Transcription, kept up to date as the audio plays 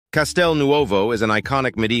Castel Nuovo is an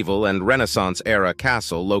iconic medieval and Renaissance-era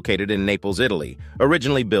castle located in Naples, Italy,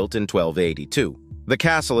 originally built in 1282. The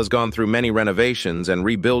castle has gone through many renovations and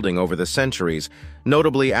rebuilding over the centuries,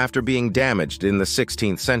 notably after being damaged in the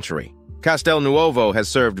 16th century. Castel Nuovo has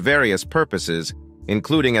served various purposes,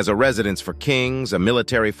 including as a residence for kings, a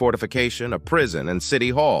military fortification, a prison, and city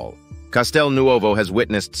hall. Castel Nuovo has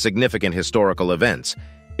witnessed significant historical events,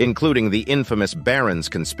 including the infamous Barons'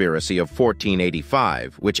 Conspiracy of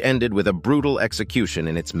 1485, which ended with a brutal execution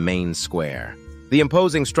in its main square. The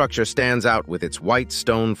imposing structure stands out with its white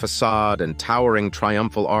stone facade and towering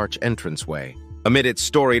Triumphal Arch entranceway. Amid its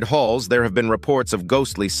storied halls, there have been reports of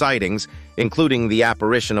ghostly sightings, including the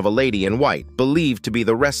apparition of a lady in white, believed to be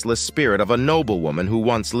the restless spirit of a noblewoman who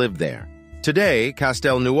once lived there. Today,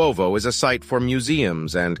 Castel Nuovo is a site for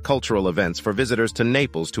museums and cultural events for visitors to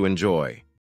Naples to enjoy.